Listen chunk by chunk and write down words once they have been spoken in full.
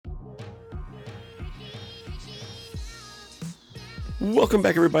Welcome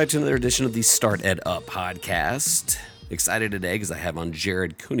back, everybody, to another edition of the Start Ed Up podcast. Excited today because I have on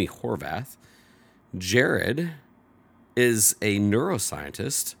Jared Cooney Horvath. Jared is a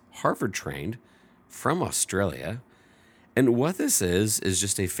neuroscientist, Harvard trained, from Australia. And what this is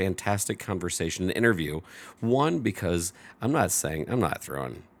just a fantastic conversation and interview. One, because I'm not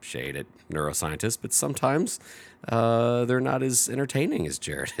throwing shade at neuroscientists, but sometimes they're not as entertaining as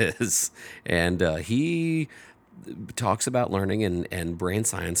Jared is. And he talks about learning and brain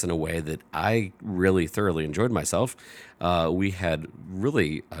science in a way that I really thoroughly enjoyed myself. We had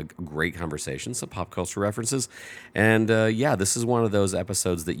really a great conversation, some pop culture references. And this is one of those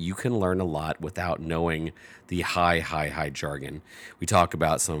episodes that you can learn a lot without knowing the high jargon. We talk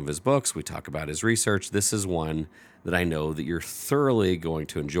about some of his books. We talk about his research. This is one that I know that you're thoroughly going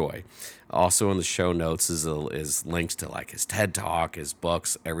to enjoy. Also in the show notes is links to like his TED Talk, his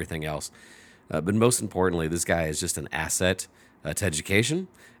books, everything else. But most importantly, this guy is just an asset to education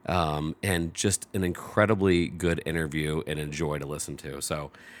and just an incredibly good interview and a joy to listen to.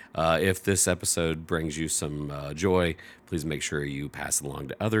 So if this episode brings you some joy, please make sure you pass it along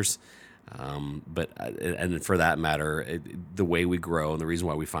to others. And for that matter, the way we grow and the reason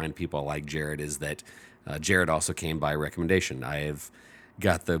why we find people like Jared is that Jared also came by recommendation. I have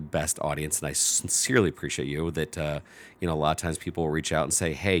got the best audience, and I sincerely appreciate you that a lot of times people will reach out and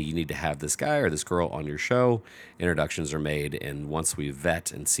say, hey, you need to have this guy or this girl on your show. Introductions are made, and once we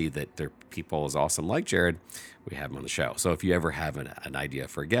vet and see that they're people as awesome like Jared, we have them on the show. So if you ever have an idea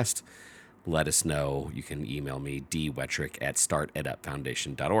for a guest, let us know. You can email me,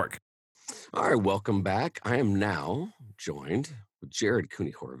 dwetrick@startedupfoundation.org. All right, welcome back. I am now joined with Jared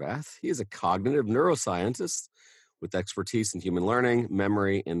Cooney Horvath. He is a cognitive neuroscientist with expertise in human learning,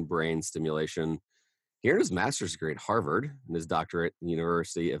 memory, and brain stimulation. He earned his master's degree at Harvard and his doctorate at the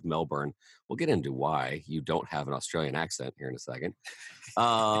University of Melbourne. We'll get into why you don't have an Australian accent here in a second.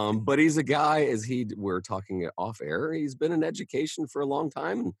 But he's a guy, we're talking off air, he's been in education for a long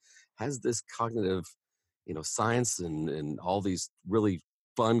time and has this cognitive, science and all these really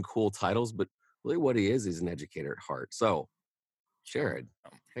fun, cool titles. But really what he is, he's an educator at heart. So, Jared,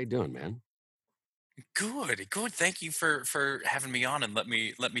 how you doing, man? Good. Thank you for having me on and let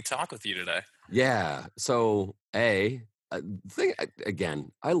me talk with you today. Yeah. So, again,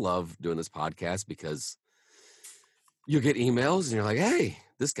 I love doing this podcast because you get emails and you're like, hey,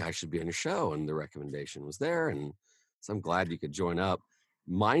 this guy should be on your show. And the recommendation was there. And so I'm glad you could join up.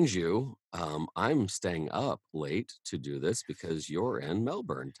 Mind you, I'm staying up late to do this because you're in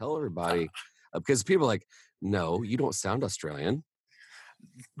Melbourne. Tell everybody, because people are like, no, you don't sound Australian.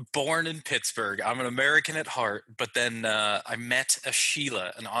 Born in Pittsburgh, I'm an American at heart, but then I met a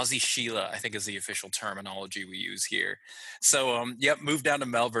Sheila, an Aussie Sheila, I think is the official terminology we use here. So, moved down to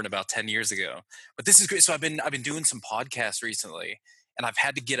Melbourne about 10 years ago. But this is great. So I've been doing some podcasts recently, and I've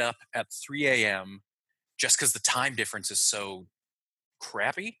had to get up at 3 a.m. just because the time difference is so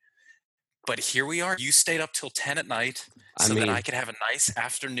crappy. But here we are. You stayed up till 10 at night I so that I mean, could have a nice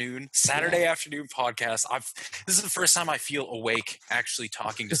afternoon, Saturday yeah. afternoon podcast. This is the first time I feel awake actually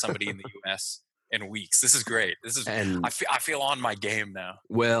talking to somebody in the US in weeks. This is great. And I feel on my game now.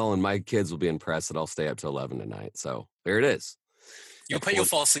 well, and my kids will be impressed that I'll stay up till 11 tonight. So there it is. At You'll 20,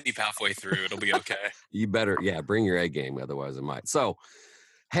 fall asleep halfway through. It'll be okay. you better, yeah, bring your A game. Otherwise, I might. So,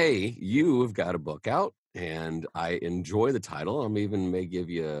 hey, you have got a book out, and I enjoy the title. I'm even may give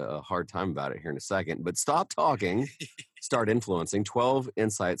you a hard time about it here in a second. But stop talking, start influencing. 12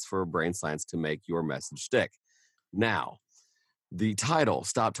 insights for brain science to make your message stick. Now, the title,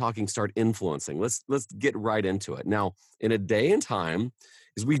 stop talking, start influencing. Let's get right into it. Now, in a day and time,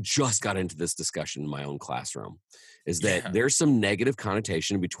 because we just got into this discussion in my own classroom, is that Yeah. there's some negative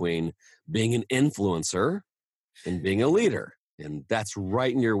connotation between being an influencer and being a leader. And that's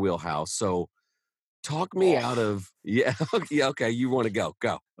right in your wheelhouse. So talk me Oh. out of, yeah, yeah, okay, you want to go.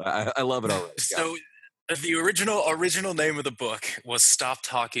 Go. I love it already. Go. So the original name of the book was Stop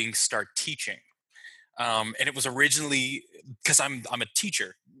Talking, Start Teaching. And it was originally because I'm a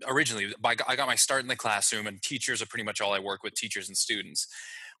teacher originally. I got my start in the classroom, and teachers are pretty much all I work with, teachers and students.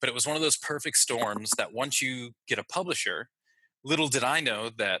 But it was one of those perfect storms that once you get a publisher, little did I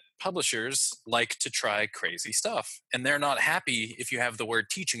know that publishers like to try crazy stuff, and they're not happy if you have the word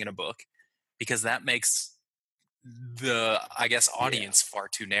teaching in a book because that makes the I guess Yeah. audience far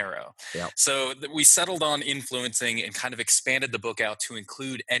too narrow. Yeah. So we settled on influencing and kind of expanded the book out to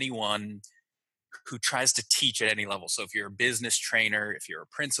include anyone who tries to teach at any level. So if you're a business trainer, if you're a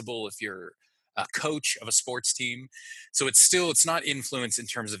principal, if you're a coach of a sports team, so it's not influence in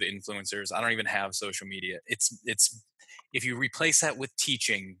terms of influencers. I don't even have social media. It's If you replace that with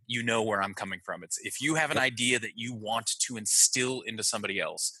teaching, you know where I'm coming from. It's if you have an Yep. idea that you want to instill into somebody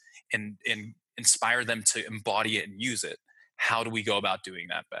else and inspire them to embody it and use it, how do we go about doing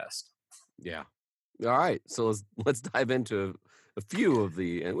that best? Yeah. All right. So let's dive into a few of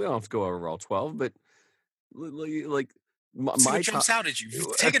the, and we don't have to go over all 12, but like See what my top. jumps out at you.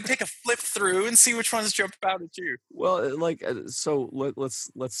 Take a flip through and see which ones jump out at you. Well, so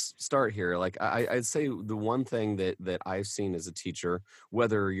let's start here. Like I'd say the one thing that I've seen as a teacher,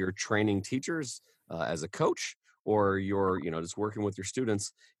 whether you're training teachers as a coach or you're just working with your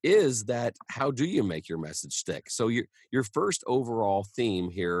students, is that how do you make your message stick? So your first overall theme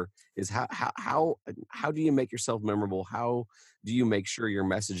here is how do you make yourself memorable? How do you make sure your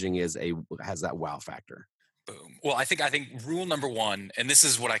messaging has that wow factor? Boom. Well, I think rule number one, and this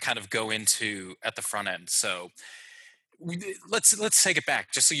is what I kind of go into at the front end. So let's take it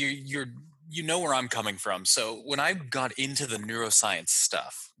back just so you know where I'm coming from. So when I got into the neuroscience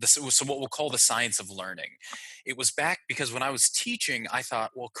stuff, this was so what we'll call the science of learning. It was back because when I was teaching, I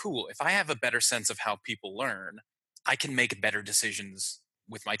thought, well, cool, if I have a better sense of how people learn, I can make better decisions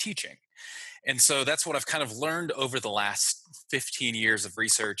with my teaching. And so that's what I've kind of learned over the last 15 years of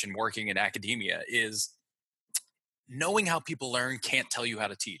research and working in academia is knowing how people learn can't tell you how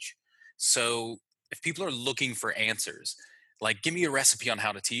to teach. So if people are looking for answers, like give me a recipe on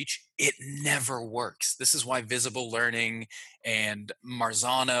how to teach, it never works. This is why visible learning and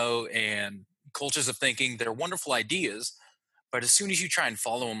Marzano and cultures of thinking, they're wonderful ideas, but as soon as you try and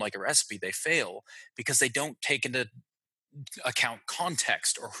follow them like a recipe, they fail because they don't take into account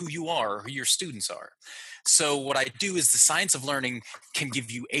context or who you are or who your students are. So, what I do is the science of learning can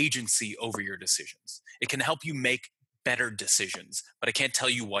give you agency over your decisions. It can help you make better decisions, but it can't tell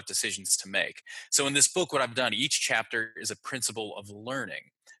you what decisions to make. So, in this book, what I've done, each chapter is a principle of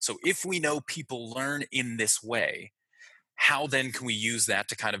learning. So, if we know people learn in this way, how then can we use that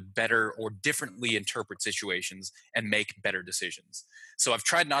to kind of better or differently interpret situations and make better decisions? So I've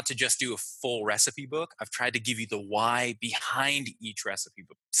tried not to just do a full recipe book. I've tried to give you the why behind each recipe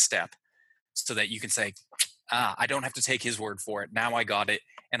step so that you can say, I don't have to take his word for it. Now I got it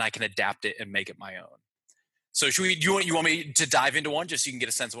and I can adapt it and make it my own. So should we, you want me to dive into one just so you can get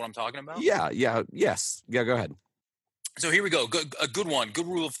a sense of what I'm talking about? Yeah, yeah, yes. Yeah, go ahead. So here we go. A good one, good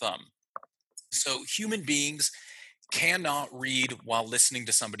rule of thumb. So human beings cannot read while listening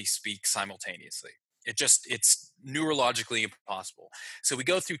to somebody speak simultaneously. It's neurologically impossible. So we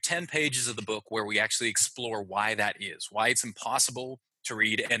go through 10 pages of the book where we actually explore why that is, why it's impossible to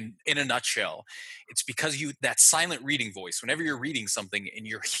read. And in a nutshell, it's because that silent reading voice, whenever you're reading something and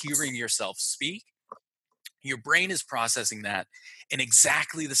you're hearing yourself speak, your brain is processing that in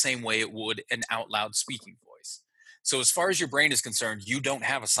exactly the same way it would an out loud speaking voice. So, as far as your brain is concerned, you don't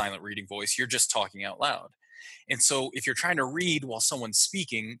have a silent reading voice, you're just talking out loud. And so, if you're trying to read while someone's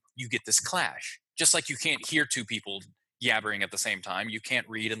speaking, you get this clash. Just like you can't hear two people yabbering at the same time, you can't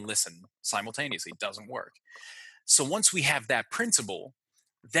read and listen simultaneously. It doesn't work. So, once we have that principle,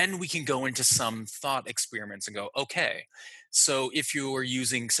 then we can go into some thought experiments and go, okay, so if you are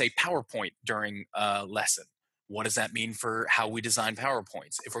using, say, PowerPoint during a lesson, what does that mean for how we design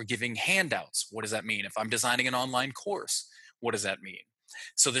PowerPoints? If we're giving handouts, what does that mean? If I'm designing an online course, what does that mean?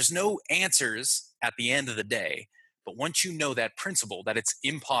 So there's no answers at the end of the day. But once you know that principle, that it's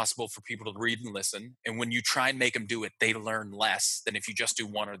impossible for people to read and listen, and when you try and make them do it, they learn less than if you just do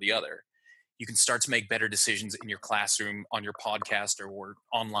one or the other, you can start to make better decisions in your classroom, on your podcast, or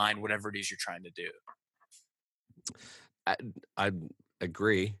online, whatever it is you're trying to do. I, I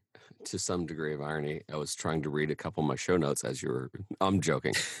agree to some degree of irony. I was trying to read a couple of my show notes as you were. I'm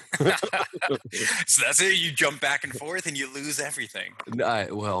joking. So that's it. You jump back and forth and you lose everything.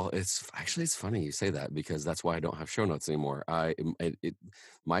 Well, it's funny you say that because that's why I don't have show notes anymore.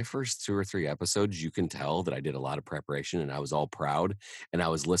 My first 2 or 3 episodes, you can tell that I did a lot of preparation and I was all proud and I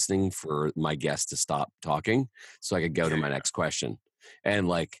was listening for my guest to stop talking so I could go to my next question. And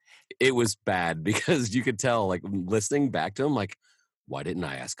like it was bad because you could tell, like listening back to him, like, why didn't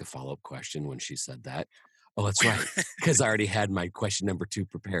I ask a follow-up question when she said that? Oh, that's right. Because I already had my question number 2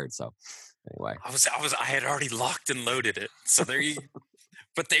 prepared. So anyway. I had already locked and loaded it. So there you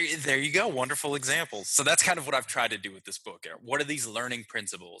go. Wonderful examples. So that's kind of what I've tried to do with this book. What are these learning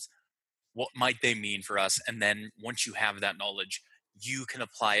principles? What might they mean for us? And then once you have that knowledge, you can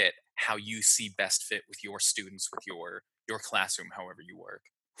apply it how you see best fit with your students, with your classroom, however you work.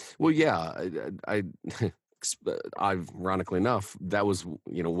 Well, yeah, ironically enough, that was,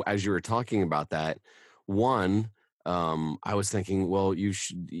 as you were talking about that, one, I was thinking, well,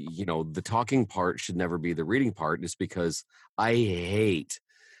 the talking part should never be the reading part, just because I hate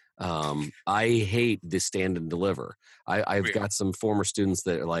I hate the stand and deliver. I've Yeah. got some former students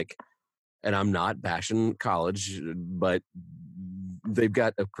that are like, and I'm not bashing college, but they've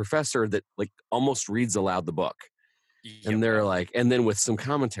got a professor that like almost reads aloud the book. And Yep. they're like, and then with some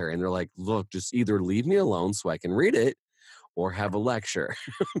commentary, and they're like, look, just either leave me alone so I can read it or have a lecture,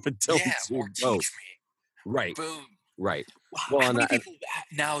 but don't Yeah, do or both. teach me. Right. Boom. Right. Well, How many people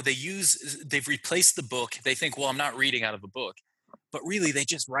now they've replaced the book. They think, well, I'm not reading out of a book, but really they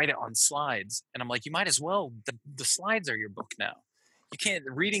just write it on slides. And I'm like, you might as well. The slides are your book now. You can't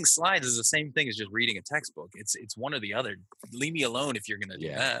reading slides is the same thing as just reading a textbook. It's one or the other. Leave me alone if you're gonna do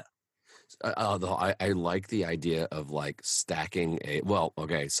yeah. that. I like the idea of like stacking well,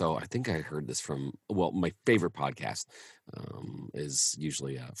 okay, so I think I heard this from, well, my favorite podcast is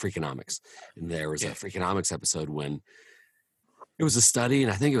usually Freakonomics. And there was a Yeah. Freakonomics episode when it was a study,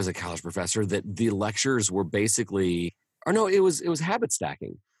 and I think it was a college professor, that the lectures were basically, or no, it was habit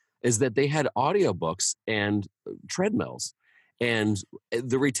stacking, is that they had audiobooks and treadmills. And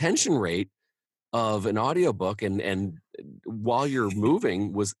the retention rate of an audiobook and while you're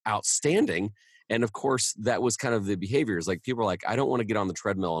moving was outstanding. And of course, that was kind of the behaviors. Like people are like, I don't want to get on the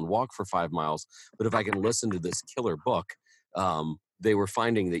treadmill and walk for 5 miles, but if I can listen to this killer book, they were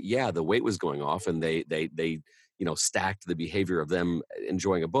finding that yeah, the weight was going off, and they stacked the behavior of them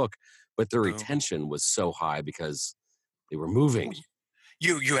enjoying a book, but their Boom. retention was so high because they were moving.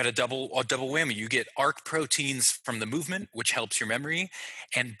 You had a double whammy. You get ARC proteins from the movement, which helps your memory,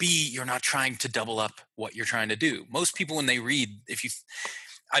 and B, you're not trying to double up what you're trying to do. Most people, when they read,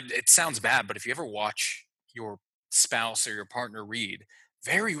 it sounds bad, but if you ever watch your spouse or your partner read,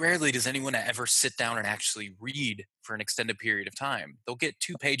 very rarely does anyone ever sit down and actually read for an extended period of time. They'll get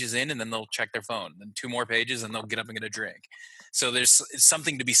 2 pages in and then they'll check their phone, then 2 more pages, and they'll get up and get a drink. So there's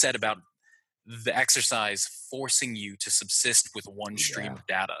something to be said about the exercise forcing you to subsist with one stream Yeah. of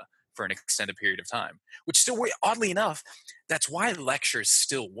data for an extended period of time, which still, oddly enough, that's why lectures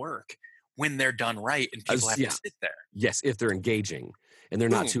still work when they're done right and people have to Yeah. sit there. Yes, if they're engaging and they're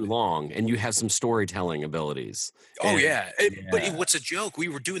not Boom. too long, and you have some storytelling abilities. Oh And yeah. But yeah. what's a joke? We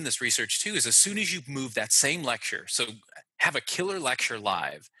were doing this research too. Is as soon as you move that same lecture, so have a killer lecture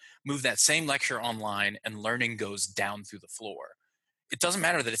live, move that same lecture online, and learning goes down through the floor. It doesn't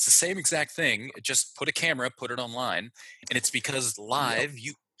matter that it's the same exact thing. Just put a camera, put it online, and it's because Yep. live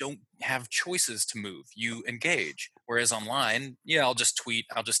you don't have choices to move. You engage. Whereas online, yeah, I'll just tweet,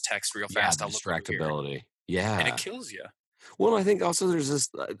 I'll just text real Yeah, fast, the I'll look over here, distractibility. and it Yeah. kills you. Well, I think also there's this.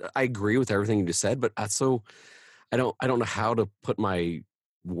 I agree with everything you just said, but so I don't know how to put my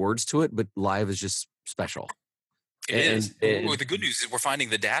words to it. But live is just special, It and, is. Well, and the good news is we're finding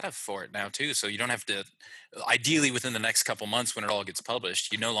the data for it now too, so you don't have to. Ideally, within the next couple months, when it all gets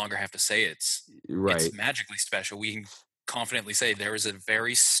published, you no longer have to say it's right, magically special. We can confidently say there is a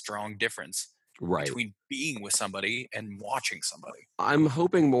very strong difference right. between being with somebody and watching somebody. I'm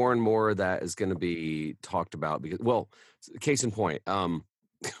hoping more and more of that is going to be talked about because, well, case in point,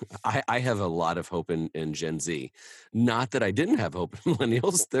 I have a lot of hope in Gen Z. Not that I didn't have hope in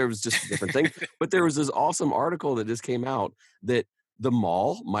millennials. There was just a different thing. But there was this awesome article that just came out that the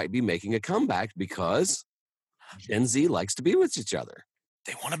mall might be making a comeback because Gen Z likes to be with each other.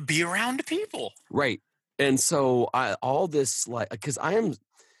 They want to be around people. Right. And so all this, like, because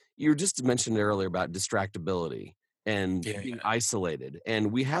you were just mentioned earlier about distractibility and Yeah, being yeah. isolated.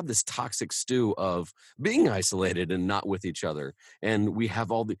 And we have this toxic stew of being isolated and not with each other. And we have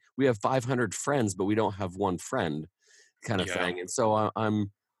 500 friends, but we don't have one friend kind of Yeah. thing. And so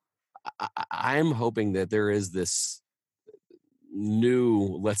I'm hoping that there is this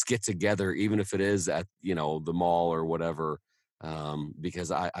new let's get together, even if it is at the mall or whatever,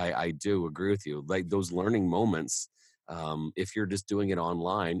 because I do agree with you, like those learning moments, if you're just doing it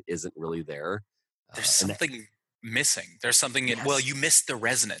online, isn't really there. There's And that, something missing. There's something well, yes, you missed the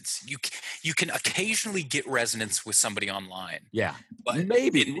resonance. You can occasionally get resonance with somebody online, yeah, but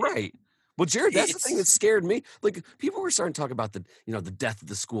maybe, in right. Well, Jared, that's the thing that it's scared me. Like people were starting to talk about the death of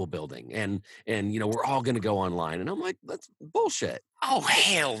the school building, and we're all going to go online, and I'm like, that's bullshit. oh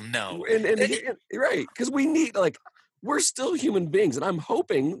hell no. Right, because we need, like, we're still human beings, and I'm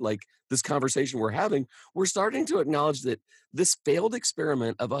hoping, like, this conversation we're having, we're starting to acknowledge that this failed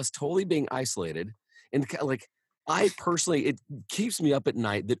experiment of us totally being isolated, and like, I personally, it keeps me up at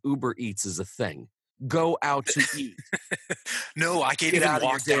night that Uber Eats is a thing. Go out to eat. No, I can't Get even out of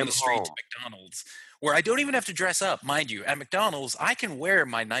your walk down damn the street to home. McDonald's where I don't even have to dress up. Mind you, at McDonald's, I can wear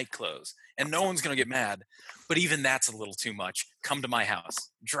my night clothes and no one's going to get mad. But even that's a little too much. Come to my house.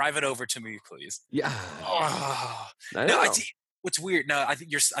 Drive it over to me, please. Yeah, Oh. I No, I know. see what's weird. No, I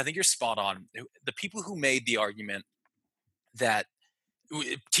think you're spot on. The people who made the argument that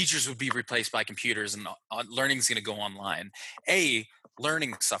teachers would be replaced by computers, and learning is going to go online.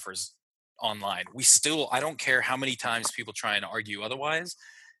 Learning suffers online. I don't care how many times people try and argue otherwise.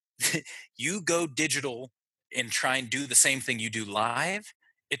 You go digital and try and do the same thing you do live,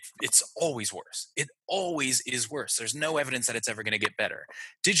 it's always worse. It always is worse. There's no evidence that it's ever going to get better.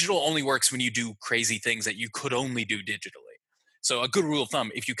 Digital only works when you do crazy things that you could only do digitally. So a good rule of thumb,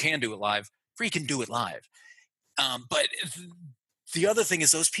 if you can do it live, freaking do it live. But the other thing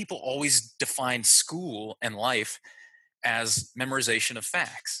is those people always define school and life as memorization of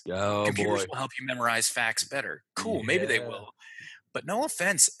facts. Oh Computers boy. will help you memorize facts better. Cool, maybe they Yeah. will. But no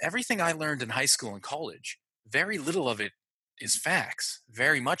offense, everything I learned in high school and college, very little of it is facts.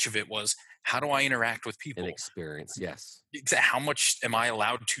 Very much of it was, how do I interact with An people? experience. Yes. How much am I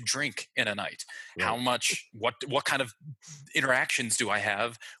allowed to drink in a night? How Right. much, what kind of interactions do I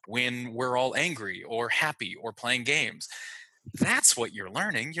have when we're all angry or happy or playing games? That's what you're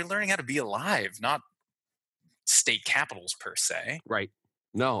learning. You're learning how to be alive, not state capitals per se. Right.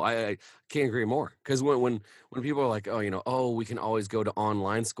 No, I can't agree more. Because when people are like, oh, oh, we can always go to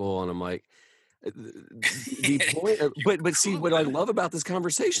online school, and I'm like, the point. But see, what I Could. love about this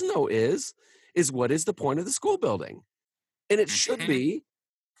conversation though is what is the point of the school building? And it should Mhm. be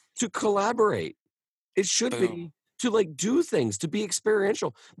to collaborate. It should Boom. be to like do things, to be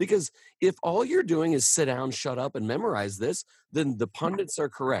experiential. Because if all you're doing is sit down, shut up, and memorize this, then the pundits are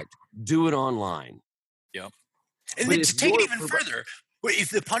correct. Do it online. Yep. And But then if to take it you're even further, if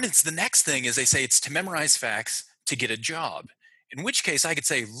the pundits, the next thing is they say it's to memorize facts to get a job. In which case, I could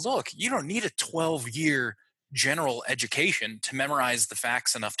say, look, you don't need a 12-year general education to memorize the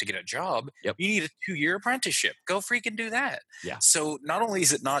facts enough to get a job. Yep. You need a 2-year apprenticeship. Go freaking do that. Yeah. So not only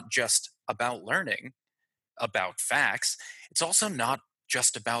is it not just about learning about facts, it's also not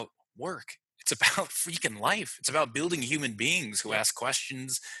just about work. It's about freaking life. It's about building human beings who Yep. ask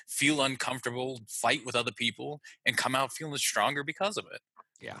questions, feel uncomfortable, fight with other people, and come out feeling stronger because of it.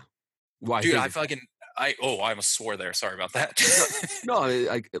 Yeah. Well, I Dude, think I fucking I almost swore there. Sorry about that. no,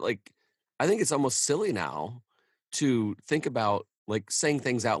 no, I think it's almost silly now to think about like saying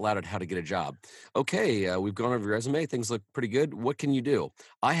things out loud at how to get a job. Okay, we've gone over your resume. Things look pretty good. What can you do?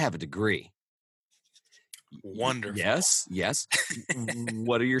 I have a degree. Wonderful. Yes, yes.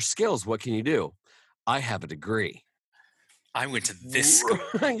 What are your skills? What can you do? I have a degree. I went to this school.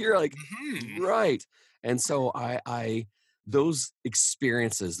 You're like, Hmm. right. And so I those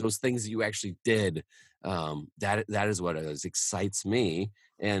experiences, those things that you actually did, that is what excites me.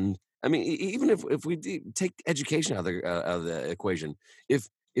 And I mean, even if we take education out of the equation, if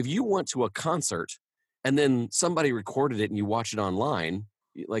you went to a concert and then somebody recorded it and you watch it online,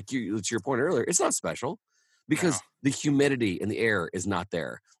 like you, to your point earlier, it's not special No. because the humidity in the air is not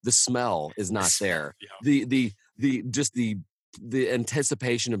there, the smell is not Smell. there, Yeah. the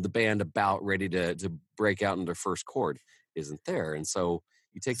anticipation of the band about ready to break out into first chord isn't there. And so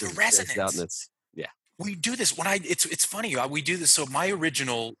you take The those experiences out and resonance. it's yeah. We do this when it's funny. We do this. So I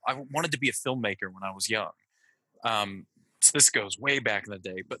wanted to be a filmmaker when I was young. So this goes way back in the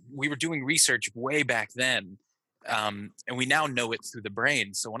day, but we were doing research way back then, and we now know it through the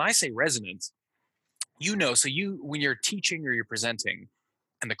brain. So when I say resonance, so when you're teaching or you're presenting,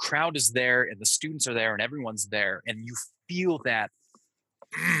 and the crowd is there, and the students are there, and everyone's there, and you feel that,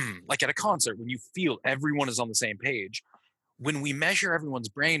 like at a concert, when you feel everyone is on the same page. When we measure everyone's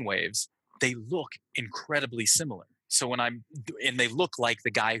brain waves, they look incredibly similar. So and they look like the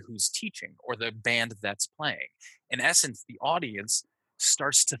guy who's teaching or the band that's playing. In essence, the audience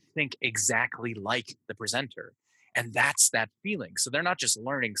starts to think exactly like the presenter. And that's that feeling. So they're not just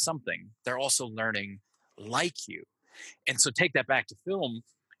learning something, they're also learning like you. And so take that back to film.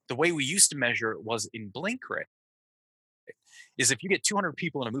 The way we used to measure it was in blink rate. Is if you get 200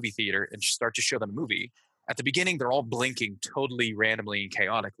 people in a movie theater and start to show them a movie, at the beginning, they're all blinking totally randomly and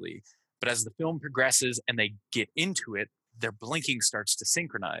chaotically. But as the film progresses and they get into it, their blinking starts to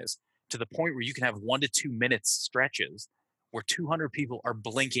synchronize to the point where you can have 1 to 2 minutes stretches where 200 people are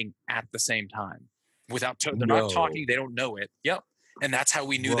blinking at the same time they're not No. talking, they don't know it. Yep. And that's how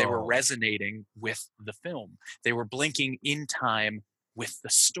we knew they were Whoa. resonating with the film. They were blinking in time with the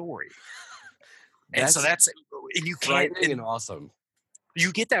story. And so That's and you can't, frightening and awesome.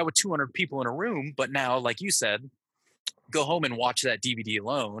 you get that with 200 people in a room, but now, like you said, go home and watch that DVD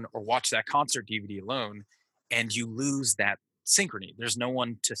alone or watch that concert DVD alone, and you lose that synchrony. There's no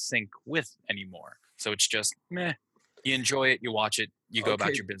one to sync with anymore. So it's just meh. You enjoy it, you watch it, you go about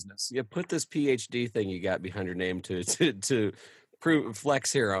Okay, your business. you put this PhD thing you got behind your name to prove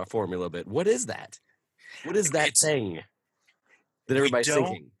flex here for me a little bit. What is that? What is that It's thing that we everybody's don't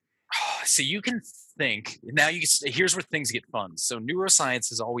thinking? so you can think now here's where things get fun. So neuroscience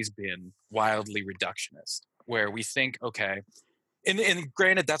has always been wildly reductionist, where we think, okay, and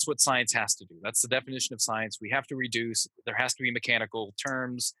granted, that's what science has to do. That's the definition of science. We have to reduce. There has to be mechanical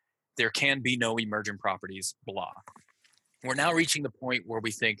terms. There can be no emergent properties. Blah. We're now reaching the point where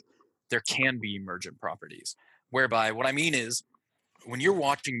we think there can be emergent properties. Whereby, what I mean is, when you're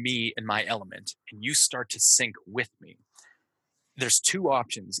watching me in my element and you start to sync with me, there's two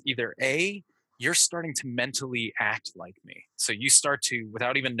options. Either A, you're starting to mentally act like me. So you start to,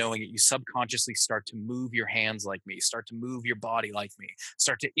 without even knowing it, you subconsciously start to move your hands like me, start to move your body like me,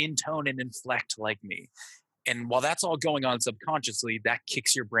 start to intone and inflect like me. And while that's all going on subconsciously, that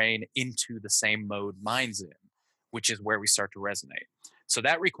kicks your brain into the same mode mine's in, which is where we start to resonate. So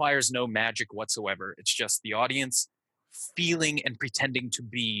that requires no magic whatsoever. It's just the audience feeling and pretending to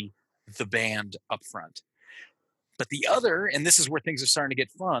be the band up front. But the other, and this is where things are starting to get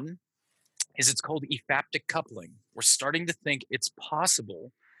fun, is it's called ephaptic coupling. We're starting to think it's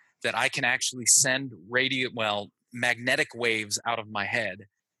possible that I can actually send magnetic waves out of my head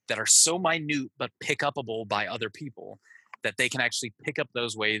that are so minute but pick upable by other people that they can actually pick up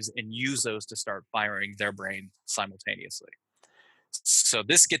those waves and use those to start firing their brain simultaneously. So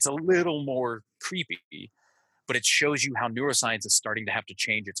this gets a little more creepy, but it shows you how neuroscience is starting to have to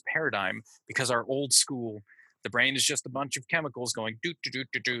change its paradigm, because our old school, the brain is just a bunch of chemicals going do do do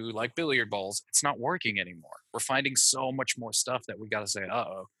do do like billiard balls. It's not working anymore. We're finding so much more stuff that we got to say,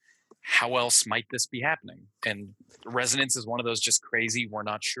 uh-oh, how else might this be happening? And resonance is one of those just crazy, we're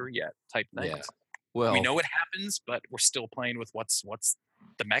not sure yet type things. Yeah. Well, we know it happens, but we're still playing with what's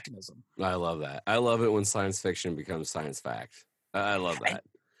the mechanism. I love that. I love it when science fiction becomes science fact. I love that.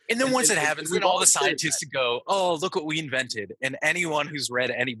 And then once it happens, then all the always said scientists go, oh, look what we invented. And anyone who's read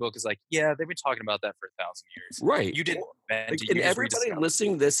any book is like, yeah, they've been talking about that for 1,000 years. Right. You didn't invent it. And You just everybody rediscovered it.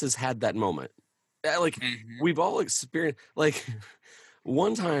 listening to this has had that moment. We've all experienced, like,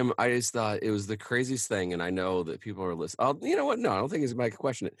 one time I just thought it was the craziest thing, and I know that people are listening. Oh, you know what? No, I don't think it's my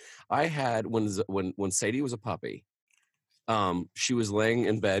question. I had when Sadie was a puppy, she was laying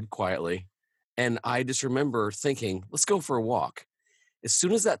in bed quietly, and I just remember thinking, let's go for a walk. As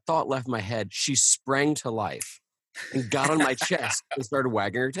soon as that thought left my head, she sprang to life and got on my chest and started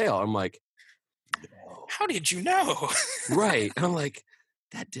wagging her tail. I'm like, no. How did you know? Right. And I'm like,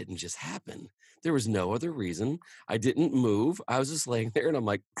 that didn't just happen. There was no other reason. I didn't move. I was just laying there, and I'm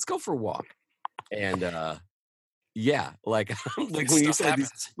like, let's go for a walk. And yeah, like when you said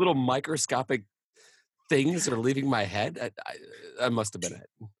these little microscopic things are leaving my head, I must have been it.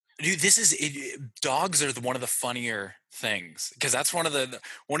 Dude, this is it. Dogs are one of the funnier things, because that's one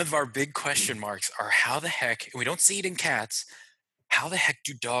of our big question marks are how the heck, and we don't see it in cats, how the heck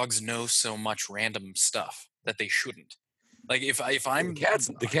do dogs know so much random stuff that they shouldn't? Like if I'm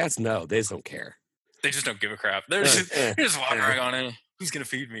the cats know, they just don't care. They just don't give a crap. They're just wandering on it. Who's gonna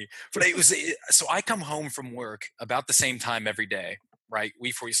feed me? But so I come home from work about the same time every day, right?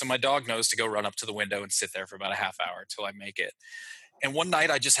 So my dog knows to go run up to the window and sit there for about a half hour until I make it. And one night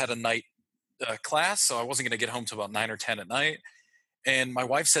I just had a night class, so I wasn't going to get home till about 9 or 10 at night. And my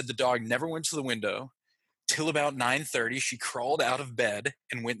wife said the dog never went to the window till about 9:30. She crawled out of bed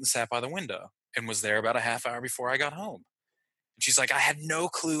and went and sat by the window and was there about a half hour before I got home. And she's like, I had no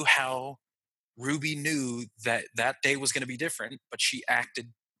clue how Ruby knew that day was going to be different, but she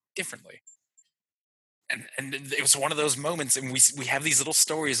acted differently. And it was one of those moments, and we have these little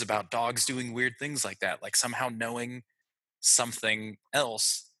stories about dogs doing weird things like that, like somehow knowing something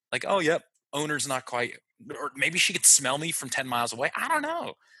else, like, oh yep, owner's not quite, or maybe she could smell me from 10 miles away. I don't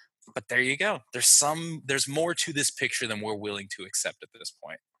know, but there you go. There's more to this picture than we're willing to accept at this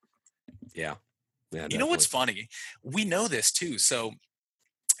point. Yeah You know what's funny, we know this too. So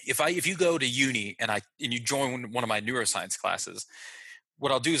if you go to uni and you join one of my neuroscience classes,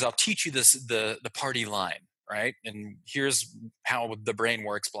 what I'll do is I'll teach you the party line, right? And here's how the brain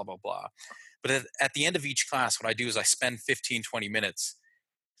works, blah blah blah. But at the end of each class, what I do is I spend 15, 20 minutes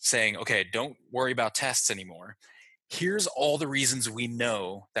saying, okay, don't worry about tests anymore. Here's all the reasons we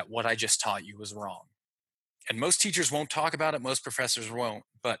know that what I just taught you was wrong. And most teachers won't talk about it. Most professors won't.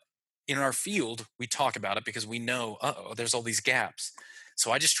 But in our field, we talk about it because we know, there's all these gaps.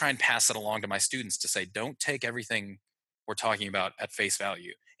 So I just try and pass it along to my students to say, don't take everything we're talking about at face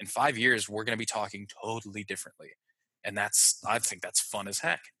value. In 5 years, we're going to be talking totally differently. And I think that's fun as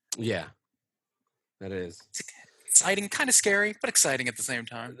heck. Yeah. That is exciting, kind of scary, but exciting at the same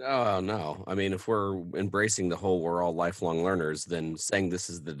time. Oh, no. I mean, if we're embracing the whole we're all lifelong learners, then saying this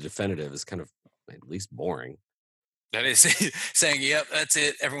is the definitive is kind of at least boring. That is saying, yep, that's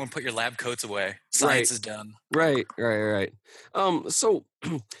it. Everyone put your lab coats away. Science is done. Right. So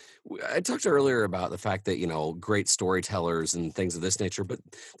I talked earlier about the fact that, great storytellers and things of this nature, but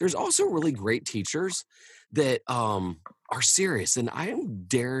there's also really great teachers that are serious and I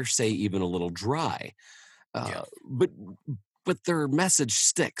dare say even a little dry. Yeah. But their message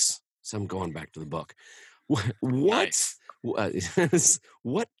sticks. So I'm going back to the book. What Nice.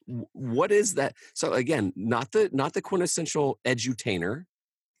 what what is that? So again, not the quintessential edutainer,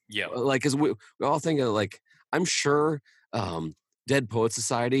 Yep. like, 'cause we all think of, like, I'm sure, Dead Poet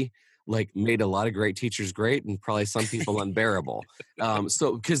Society, like, made a lot of great teachers great and probably some people unbearable.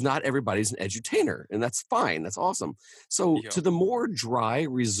 So because not everybody's an edutainer, and that's fine, that's awesome. So to Yep. the more dry,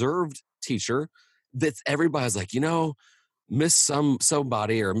 reserved teacher, that's everybody's like, Miss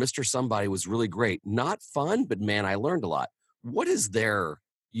somebody or Mr. Somebody was really great. Not fun, but man, I learned a lot. What is their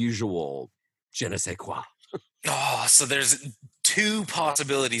usual je ne sais quoi? Oh, so there's two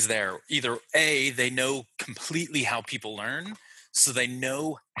possibilities there. Either A, they know completely how people learn, so they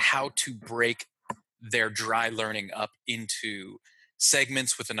know how to break their dry learning up into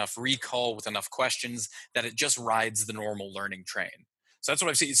segments with enough recall, with enough questions that it just rides the normal learning train. So that's what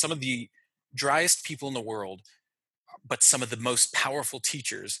I've seen. Some of the driest people in the world, but some of the most powerful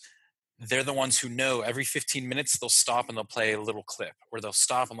teachers, they're the ones who know every 15 minutes they'll stop and they'll play a little clip, or they'll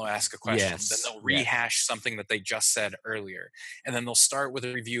stop and they'll ask a question, then Yes, they'll yes. rehash something that they just said earlier, and then they'll start with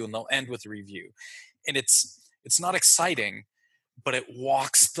a review and they'll end with a review. And it's not exciting, but it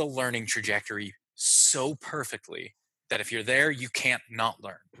walks the learning trajectory so perfectly that if you're there you can't not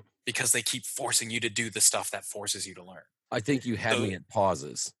learn, because they keep forcing you to do the stuff that forces you to learn. I think you had So me at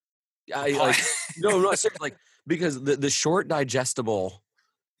pauses. I like no, no, seriously, like, because the short digestible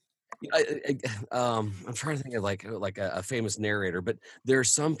I'm trying to think of like a famous narrator, but there are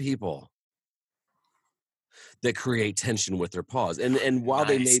some people that create tension with their pause. And while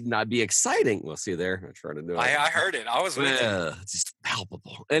they may nice. not be exciting, well, see there, I try to do it. I heard it, I was with you. It's just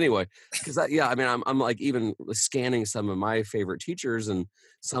palpable. Anyway, because yeah, I mean, I'm like even scanning some of my favorite teachers, and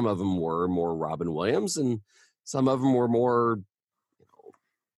some of them were more Robin Williams, and some of them were more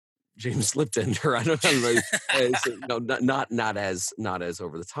James Lipton, or I don't know, like, so, not as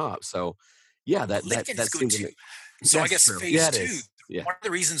over the top. So, yeah, But that Lipton is that good seemed to too. me So I that's guess true. Yeah, phase it two, is. Yeah, one of the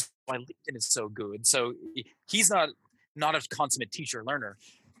reasons why Lipton is so good. So he's not a consummate teacher learner,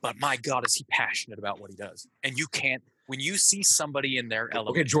 but my God, is he passionate about what he does? And you can't, when you see somebody in their okay,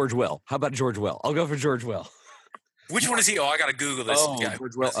 element. George Will. How about George Will? I'll go for George Will. Which one is he? Oh, I gotta Google this Oh, guy.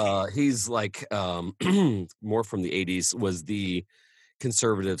 George What Will. is he? He's like more from the '80s. Was the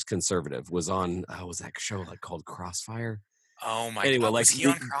conservatives conservative? Was on was that show like called Crossfire? Oh my Anyway, God, like was he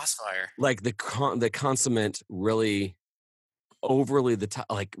on Crossfire? the consummate, really overly the top,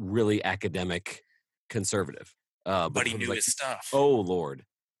 like really academic conservative. But But he it was knew like, his stuff. oh Lord,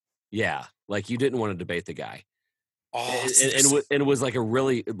 yeah, like you didn't want to debate the guy. Oh, And see, and there's and some. it was like a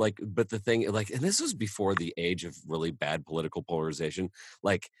really like, but the thing, like, and this was before the age of really bad political polarization.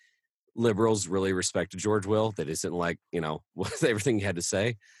 Like, liberals really respected George Will. They just didn't like, with everything he had to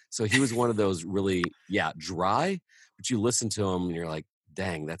say. So he was one of those really, yeah, dry, but you listen to him and you're like,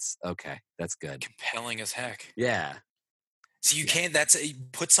 dang, that's okay. That's good. Compelling as heck. Yeah. So you Yeah.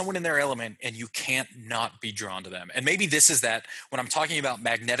 can't, put someone in their element and you can't not be drawn to them. And maybe this is that when I'm talking about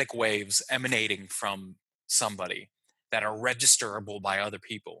magnetic waves emanating from somebody that are registerable by other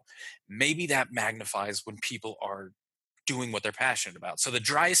people, maybe that magnifies when people are doing what they're passionate about. So the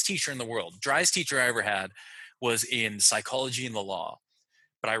driest teacher in the world, driest teacher I ever had, was in psychology and the law.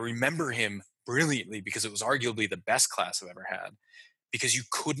 But I remember him brilliantly because it was arguably the best class I've ever had, because you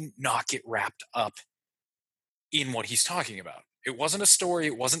couldn't not get wrapped up in what he's talking about. It wasn't a story,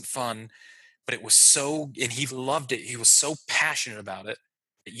 it wasn't fun, but it was so, and he loved it. He was so passionate about it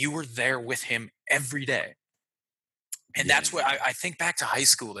that you were there with him every day. And Yeah. that's what I think back to high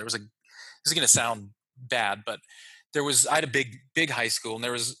school. This is going to sound bad, but I had a big high school, and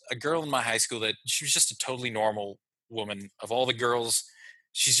there was a girl in my high school that she was just a totally normal woman. Of all the girls,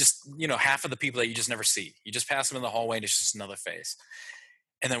 she's just, half of the people that you just never see. You just pass them in the hallway and it's just another face.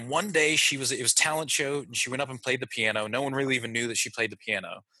 And then one day it was talent show, and she went up and played the piano. No one really even knew that she played the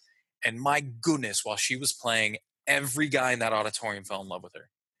piano. And my goodness, while she was playing, every guy in that auditorium fell in love with her.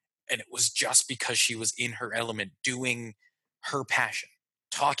 And it was just because she was in her element, doing her passion,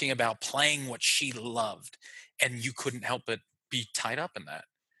 talking about playing what she loved. And you couldn't help but be tied up in that.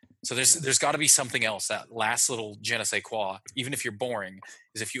 So Yeah. there's got to be something else. That last little je ne sais quoi, even if you're boring,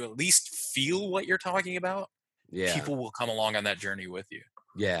 is if you at least feel what you're talking about, Yeah. people will come along on that journey with you.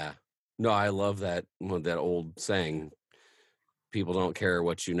 Yeah. No, I love that, that old saying, people don't care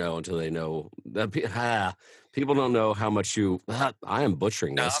what you know until they know that people don't know how much you I am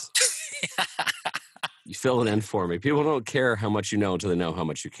butchering No. this. You fill it in for me. People don't care how much you know until they know how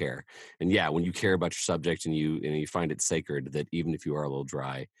much you care. And yeah, when you care about your subject and you find it sacred, that even if you are a little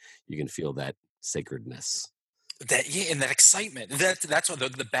dry, you can feel that sacredness. That yeah, and that excitement. That's what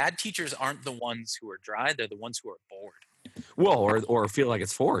the bad teachers aren't the ones who are dry. They're the ones who are bored. Well, or feel like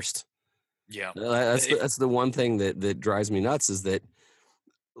it's forced. Yeah. That's the one thing that drives me nuts is that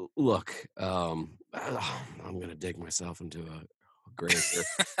look, I'm gonna dig myself into a grave here.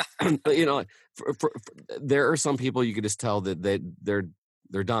 But there are some people you could just tell that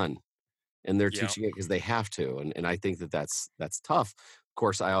they're done and they're Yeah. teaching it because they have to, and I think that's tough. Of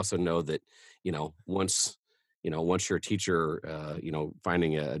course, I also know that once you're a teacher,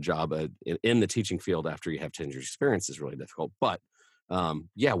 finding a job in the teaching field after you have 10 years experience is really difficult. But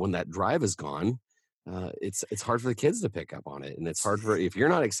yeah, when that drive is gone, it's hard for the kids to pick up on it, and it's hard for if you're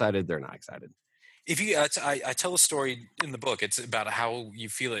not excited, they're not excited. If you, I tell a story in the book. It's about how you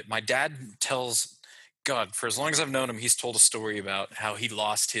feel it. My dad tells, God, for as long as I've known him, he's told a story about how he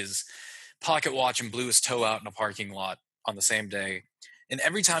lost his pocket watch and blew his toe out in a parking lot on the same day. And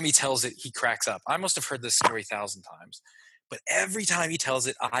every time he tells it, he cracks up. I must have heard this story 1,000 times, but every time he tells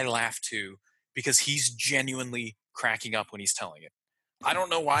it, I laugh too because he's genuinely cracking up when he's telling it. I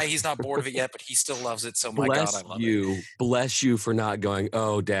don't know why he's not bored of it yet, but he still loves it. So my God, I love it. Bless you for not going.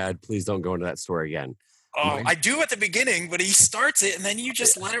 Oh, Dad, please don't go into that story again. Oh, I do at the beginning, but he starts it and then you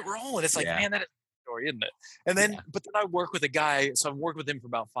just let it roll. And it's like, Yeah. man, that is a story, isn't it? And then, but then I work with a guy. So I've worked with him for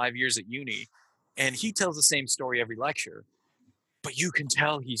about 5 years at uni, and he tells the same story every lecture, but you can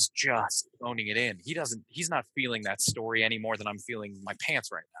tell he's just phoning it in. He's not feeling that story any more than I'm feeling my pants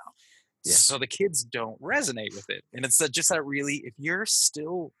right now. Yeah. So the kids don't resonate with it. And it's just that really, if you're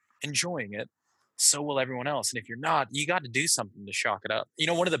still enjoying it, so will everyone else. And if you're not, you got to do something to shock it up.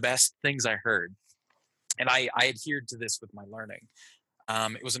 One of the best things I heard, and I adhered to this with my learning.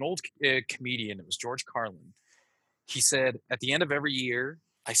 It was an old comedian. It was George Carlin. He said, at the end of every year,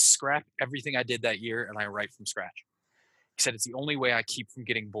 I scrap everything I did that year and I write from scratch. He said, it's the only way I keep from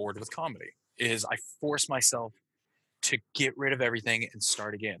getting bored with comedy is I force myself to get rid of everything and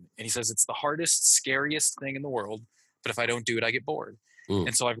start again. And he says, it's the hardest, scariest thing in the world. But if I don't do it, I get bored. Mm.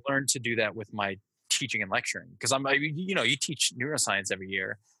 And so I've learned to do that with my teaching and lecturing because you teach neuroscience every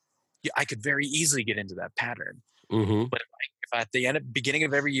year. I could very easily get into that pattern. Mm-hmm. But if at the beginning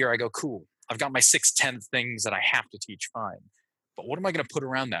of every year, I go, cool, I've got my 6-10 things that I have to teach, fine. But what am I going to put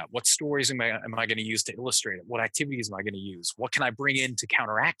around that? What stories am I going to use to illustrate it? What activities am I going to use? What can I bring in to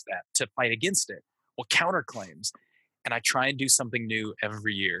counteract that, to fight against it? What counterclaims? And I try and do something new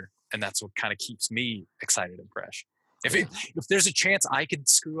every year. And that's what kind of keeps me excited and fresh. If there's a chance I could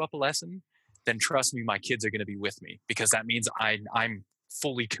screw up a lesson, then trust me, my kids are going to be with me because that means I'm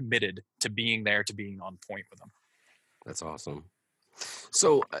fully committed to being there, to being on point with them. That's awesome.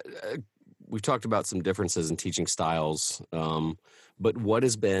 So we've talked about some differences in teaching styles, but what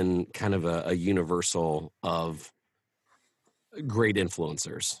has been kind of a universal of great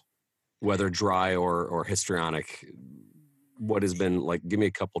influencers, whether dry or histrionic? What has been like? Give me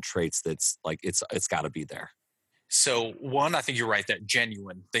a couple traits that's like it's got to be there. So one, I think you're right that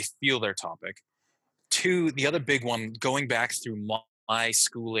genuine, they feel their topic. Two, the other big one, going back through my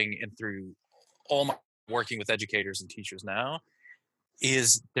schooling and through all my working with educators and teachers now,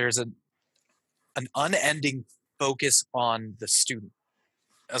 is there's an unending focus on the student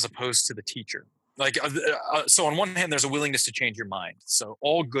as opposed to the teacher. So on one hand, there's a willingness to change your mind. So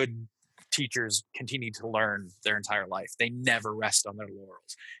all good teachers continue to learn their entire life. They never rest on their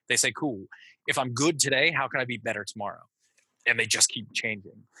laurels. They say, cool, if I'm good today, how can I be better tomorrow? And they just keep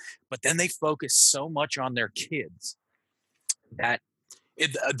changing. But then they focus so much on their kids that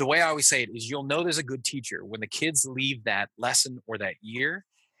the way I always say it is you'll know there's a good teacher when the kids leave that lesson or that year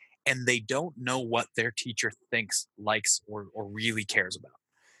and they don't know what their teacher thinks, likes, or really cares about.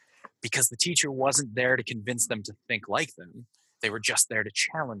 Because the teacher wasn't there to convince them to think like them. They were just there to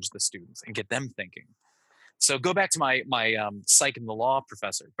challenge the students and get them thinking. So go back to my psych and the law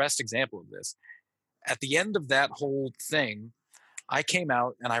professor, best example of this. At the end of that whole thing, I came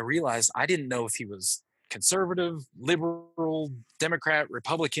out and I realized I didn't know if he was conservative, liberal, Democrat,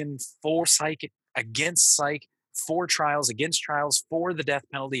 Republican, for psych, against psych, for trials, against trials, for the death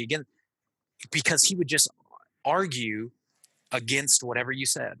penalty, again, because he would just argue against whatever you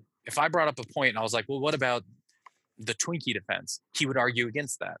said. If I brought up a point and I was like, well, what about the Twinkie defense? He would argue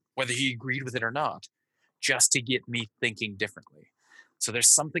against that, whether he agreed with it or not, just to get me thinking differently. So there's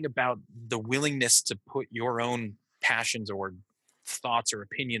something about the willingness to put your own passions or thoughts or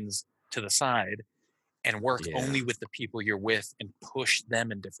opinions to the side and work only with the people you're with and push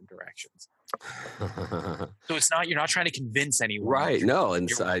them in different directions. So it's not, you're not trying to convince anyone. Right. No, and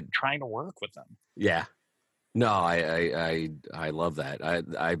You're so trying to work with them. yeah. No, I love that.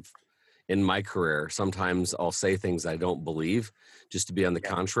 I've in my career, sometimes I'll say things I don't believe just to be on the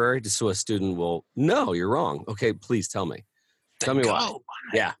Yep. contrary, just so a student will, no, you're wrong. Okay, please tell me. Tell Then me why. go.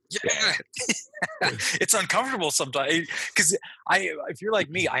 Yeah. Yeah. Yeah. It's uncomfortable sometimes because if you're like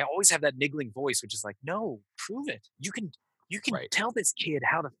me, I always have that niggling voice, which is like, no, prove it. You can Right. tell this kid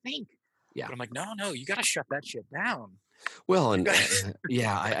how to think. Yeah. But I'm like, no, no, you got to shut that shit down. Well, You and got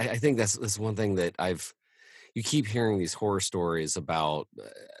yeah, I think that's one thing that you keep hearing these horror stories about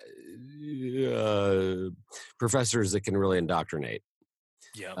professors that can really indoctrinate.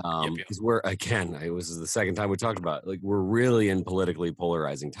 Yep, yep, yep. Because we're again, it was the second time we talked about it, like we're really in politically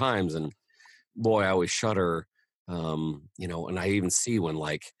polarizing times, and boy, I always shudder. And I even see when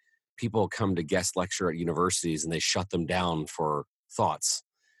like people come to guest lecture at universities and they shut them down for thoughts.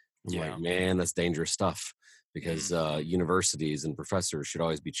 I'm like, Yeah. man, that's dangerous stuff because Mhm. universities and professors should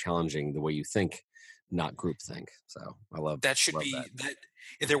always be challenging the way you think, not groupthink. So I That should love that. be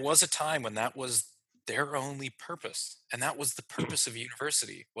that. There was a time when that was their only purpose, and that was the purpose of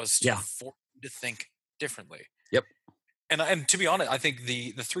university, was to Yeah. force you to think differently. Yep. And to be honest, I think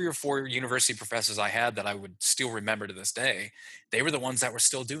the 3 or 4 university professors I had that I would still remember to this day, they were the ones that were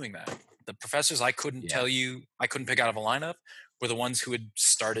still doing that. The professors Yeah. I couldn't pick out of a lineup, were the ones who had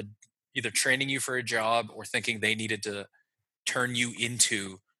started either training you for a job or thinking they needed to turn you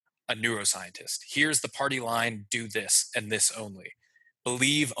into a neuroscientist. Here's the party line, do this and this only.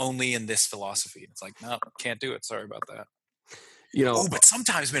 Believe only in this philosophy. It's like, no, can't do it. Sorry about that. You know, Oh, but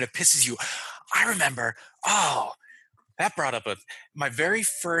sometimes when it pisses you, I remember, oh, that brought up my very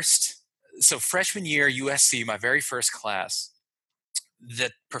first, so freshman year USC, my very first class.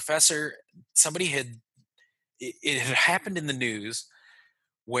 That professor, somebody had, it had happened in the news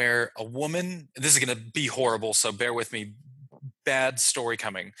where a woman. This is going to be horrible, so bear with me. Bad story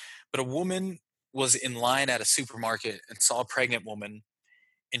coming, but a woman was in line at a supermarket and saw a pregnant woman,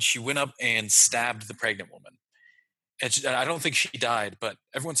 and she went up and stabbed the pregnant woman. I don't think she died, but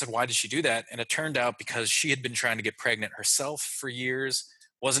everyone said, why did she do that? And it turned out because she had been trying to get pregnant herself for years,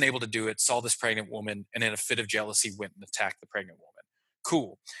 wasn't able to do it, saw this pregnant woman, and in a fit of jealousy went and attacked the pregnant woman.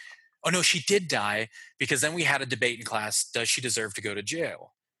 Cool. Oh no, she did die, because then we had a debate in class. Does she deserve to go to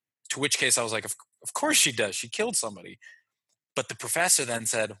jail? To which case I was like, of course she does. She killed somebody. But the professor then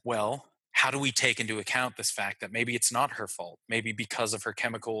said, well, how do we take into account this fact that maybe it's not her fault? Maybe because of her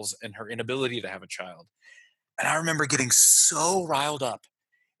chemicals and her inability to have a child. And I remember getting so riled up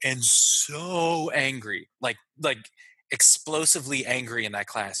and so angry, like explosively angry in that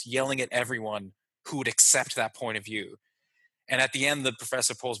class, yelling at everyone who would accept that point of view. And at the end, the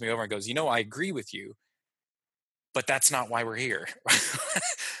professor pulls me over and goes, I agree with you, but that's not why we're here.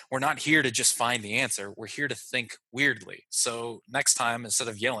 We're not here to just find the answer. We're here to think weirdly. So next time, instead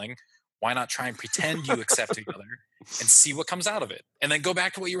of yelling, why not try and pretend you accept the other and see what comes out of it? And then go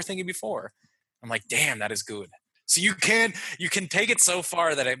back to what you were thinking before. I'm like, damn, that is good. So you can take it so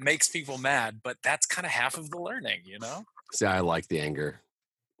far that it makes people mad, but that's kind of half of the learning. see, I like the anger.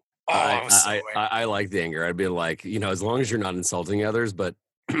 Oh, I was so I like the anger. I'd be like, as long as you're not insulting others, but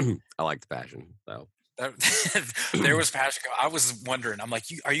I like the passion. So there was passion. I was wondering. I'm like,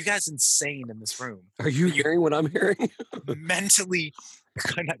 are you guys insane in this room? are you That you hearing what I'm hearing? mentally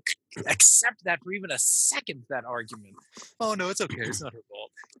kind of accept that for even a second, that argument. Oh no, it's okay. It's not her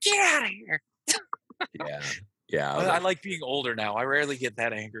fault. Get out of here. Yeah. Yeah. I like being older now. I rarely get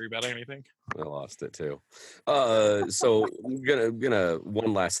that angry about anything. I lost it too. So gonna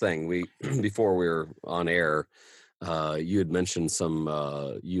one last thing. We before we were on air, you had mentioned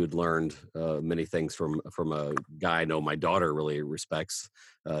you had learned many things from a guy I know my daughter really respects,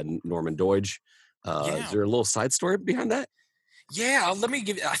 Norman Doidge. Is Yeah. there a little side story behind that? Yeah, let me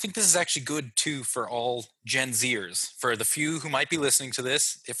give I think this is actually good too for all Gen Zers, for the few who might be listening to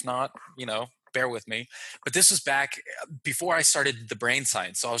this. If not, bear with me. But this was back before I started the brain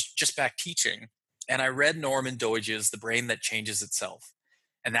science. So I was just back teaching, and I read Norman Doidge's The Brain That Changes Itself.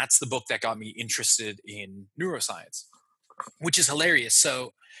 And that's the book that got me interested in neuroscience, which is hilarious.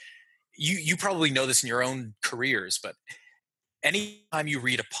 So you probably know this in your own careers, but anytime you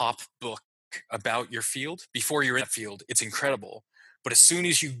read a pop book about your field, before you're in that field, it's incredible. But as soon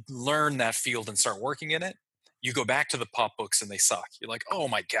as you learn that field and start working in it, you go back to the pop books and they suck. You're like, oh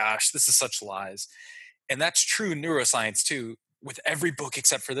my gosh, this is such lies. And that's true in neuroscience too, with every book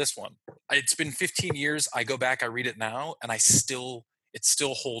except for this one. It's been 15 years. I go back, I read it now, and it still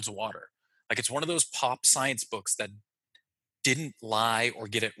holds water. Like, it's one of those pop science books that didn't lie or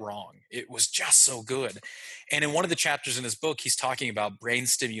get it wrong. It was just so good. And in one of the chapters in his book, he's talking about brain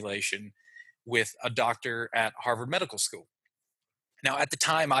stimulation. with a doctor at Harvard Medical School. Now, at the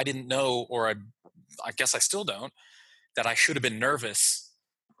time, I didn't know, or I guess I still don't, that I should have been nervous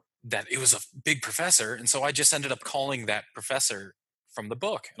that it was a big professor. And so I just ended up calling that professor from the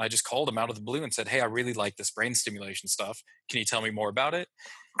book. And I just called him out of the blue and said, "Hey, I really like this brain stimulation stuff. Can you tell me more about it?"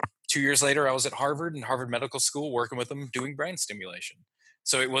 2 years later, I was at Harvard and Harvard Medical School working with them doing brain stimulation.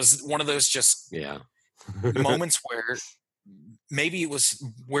 So it was one of those just moments where maybe it was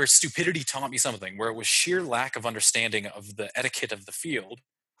where stupidity taught me something, where it was sheer lack of understanding of the etiquette of the field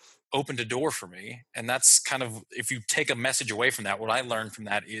opened a door for me. And that's kind of, if you take a message away from that, what I learned from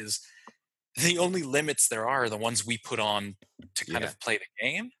that is the only limits there are the ones we put on to kind of play the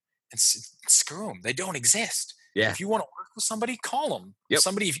game, and screw them. They don't exist. Yeah. If you want to work with somebody, call them. Yep.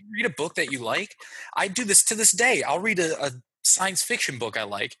 Somebody, if you read a book that you like, I do this to this day. I'll read a science fiction book I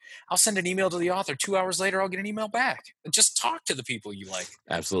like. I'll send an email to the author. 2 hours later, I'll get an email back. Just talk to the people you like.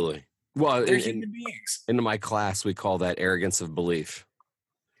 Absolutely. Well, they're human beings. In my class, we call that arrogance of belief.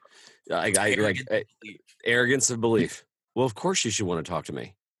 Arrogance of belief. Well, of course you should want to talk to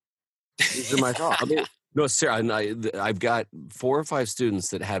me. These are my thoughts. I mean, no, seriously, I've got 4 or 5 students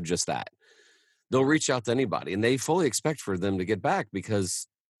that have just that. They'll reach out to anybody, and they fully expect for them to get back because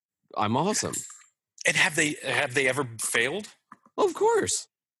I'm awesome. And have they ever failed? Oh, of course.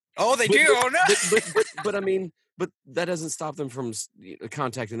 Oh, they do. Oh no. But I mean, but that doesn't stop them from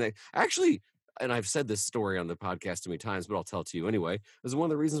contacting them. Actually, and I've said this story on the podcast too many times, but I'll tell it to you anyway. It was one of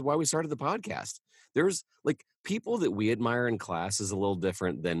the reasons why we started the podcast. There's like people that we admire in class is a little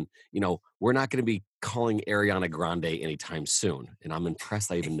different than, we're not going to be calling Ariana Grande anytime soon. And I'm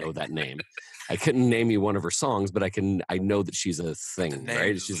impressed I even know that name. I couldn't name you one of her songs, but I know that she's a thing,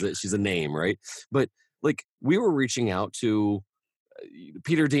 right? She's a name, right? But like we were reaching out to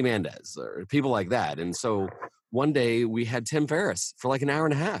Peter Diamandis or people like that. And so one day we had Tim Ferriss for like an hour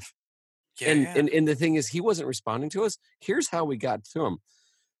and a half. And the thing is, he wasn't responding to us. Here's how we got to him.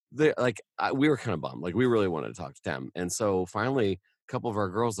 We were kind of bummed. Like, we really wanted to talk to Tim. And so finally, a couple of our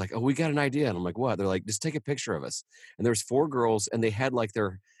girls like, "Oh, we got an idea." And I'm like, "What?" They're like, "Just take a picture of us." And there's 4 girls, and they had like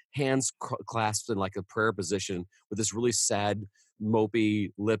their hands clasped in like a prayer position with this really sad,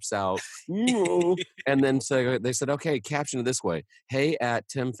 mopey lips out. And then so they said, "Okay, caption it this way. Hey, at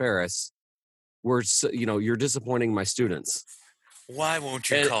Tim Ferriss, you're disappointing my students. Why won't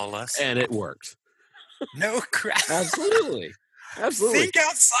you call us?" And it worked. No crap. Absolutely. Think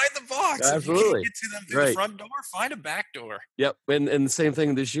outside the box. Absolutely. If you can't get to them through the front door, find a back door. Yep. And the same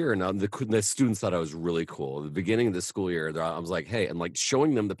thing this year. Now the students thought I was really cool. At the beginning of the school year, I was like, "Hey," and like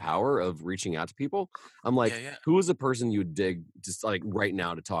showing them the power of reaching out to people. I'm like, who is a person you would dig just like right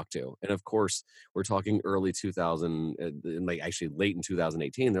now to talk to? And of course, we're talking early 2000, and like actually late in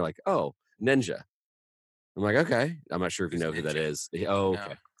 2018. They're like, "Oh, Ninja." I'm like, "Okay." I'm not sure if you know who that is. Oh,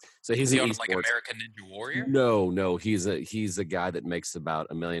 okay. So he's on like American Ninja Warrior? No, he's a guy that makes about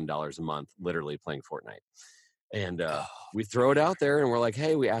 $1 million a month, literally playing Fortnite. And we throw it out there, and we're like,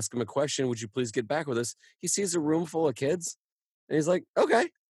 "Hey," we ask him a question. "Would you please get back with us?" He sees a room full of kids, and he's like, "Okay."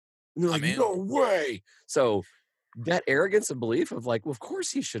 And they're like, "No way!" So that arrogance of belief of like, well, of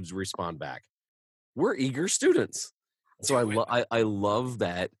course he should respond back. We're eager students. So I love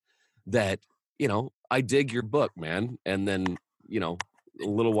that I dig your book, man, and then a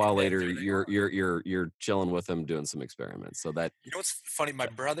little while later you're chilling with him doing some experiments. So that what's funny, my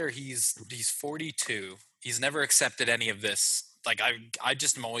brother, he's 42. He's never accepted any of this. Like I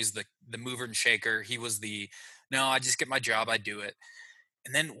just am always the mover and shaker. He was no, I just get my job, I do it.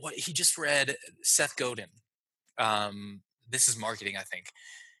 And then he just read Seth Godin. This is marketing, I think.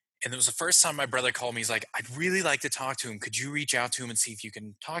 And it was the first time my brother called me. He's like, "I'd really like to talk to him. Could you reach out to him and see if you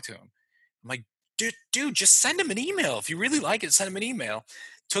can talk to him?" I'm like, dude, just send him an email. If you really like it, send him an email.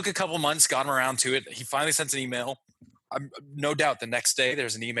 Took a couple months, got him around to it. He finally sent an email. No doubt the next day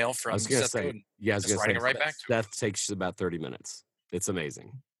there's an email from Seth Godin. Yeah, I was going to say, right back to that takes about 30 minutes. It's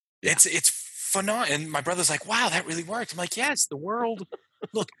amazing. Yeah. It's phenomenal. And my brother's like, "Wow, that really worked." I'm like, "Yes, the world.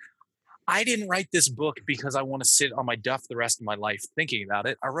 Look, I didn't write this book because I want to sit on my duff the rest of my life thinking about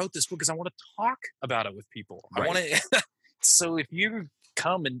it. I wrote this book because I want to talk about it with people. Right. I want to. So if you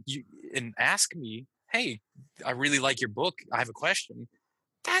come and ask me, "Hey, I really like your book. I have a question."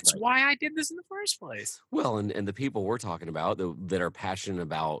 That's why I did this in the first place. Well, and the people we're talking about that are passionate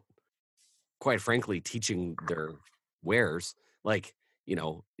about, quite frankly, teaching their wares, like,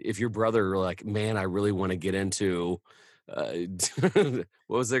 if your brother like, "Man, I really want to get into what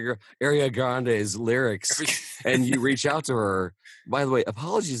was the Ariana Grande's lyrics," and you reach out to her. By the way,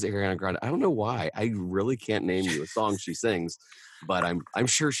 apologies, Ariana Grande. I don't know why. I really can't name you a song she sings, but I'm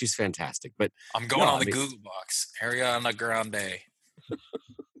sure she's fantastic. But I'm going on the Google box. Ariana Grande.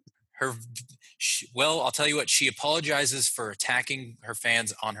 Well, I'll tell you what. She apologizes for attacking her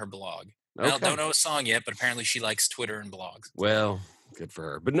fans on her blog. Well, Okay. don't know a song yet, but apparently she likes Twitter and blogs. Well, good for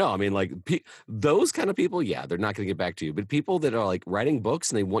her. But no, I mean, like those kind of people, yeah, they're not going to get back to you. But people that are like writing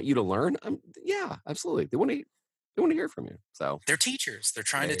books and they want you to learn, yeah, absolutely. They want to hear from you. So They're teachers. They're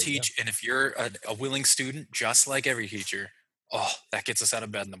trying there to you go. teach, and if you're a willing student, just like every teacher, oh, that gets us out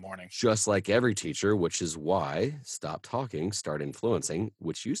of bed in the morning. Just like every teacher, which is why Stop Talking, Start Influencing,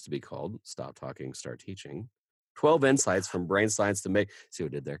 which used to be called Stop Talking, Start Teaching. 12 insights from brain science to make, see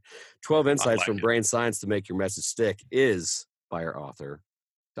what I did there? 12 insights like from it. brain science to make your message stick is by our author,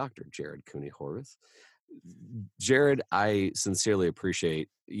 Dr. Jared Cooney Horvath. Jared, I sincerely appreciate,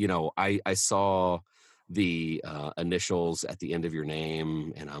 I saw the initials at the end of your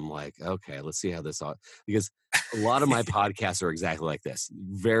name and I'm like, okay, let's see how this all, because a lot of my podcasts are exactly like this.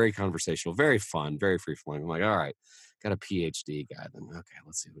 Very conversational, very fun, very free flowing. I'm like, all right, got a PhD guy. Then okay,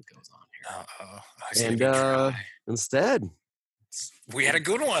 let's see what goes on here. And instead, we had a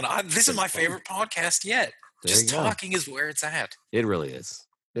good one. This is my favorite podcast yet. Just talking is where it's at. It really is.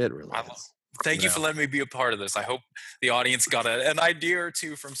 It really is. Thank you for letting me be a part of this. I hope the audience got an idea or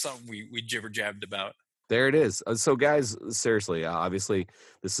two from something we jibber jabbed about. There it is. So guys, seriously, obviously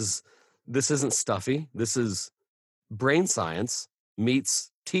this isn't stuffy. This is brain science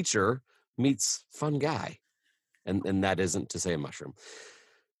meets teacher meets fun guy. And that isn't to say a mushroom.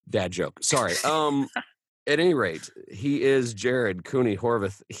 Dad joke. Sorry. At any rate, he is Jared Cooney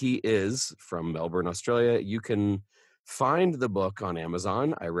Horvath. He is from Melbourne, Australia. You can find the book on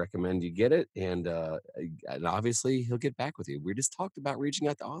Amazon. I recommend you get it. And obviously he'll get back with you. We just talked about reaching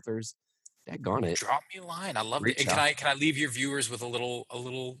out to authors. Daggone it. Drop me a line. I love it. And can I leave your viewers with a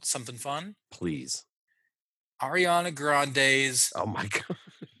little something fun? Please. Ariana Grande's Oh my God.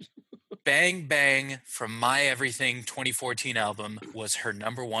 Bang Bang from My Everything 2014 album was her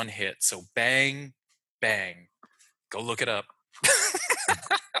 #1 hit. So Bang Bang. Go look it up.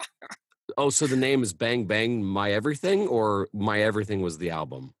 Oh, so the name is Bang Bang My Everything, or My Everything was the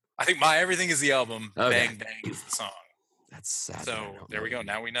album? I think My Everything is the album. Okay. Bang Bang is the song. That's sad. So there we go.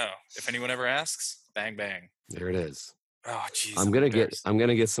 Now we know. If anyone ever asks, Bang Bang. There it is. Oh, jeez. I'm gonna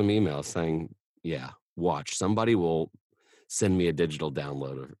get some emails saying, yeah, watch. Somebody will send me a digital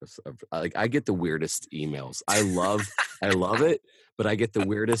download of like, I get the weirdest emails. I love it, but I get the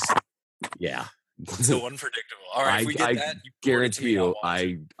weirdest. Yeah. So unpredictable. All right, if we get that, you guarantee you,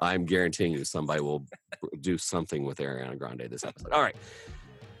 I'm guaranteeing you somebody will do something with Ariana Grande this episode. All right.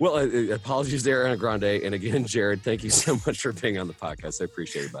 Well, apologies to Ariana Grande. And again, Jared, thank you so much for being on the podcast. I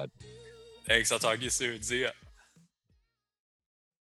appreciate it, bud. Thanks. I'll talk to you soon. See ya.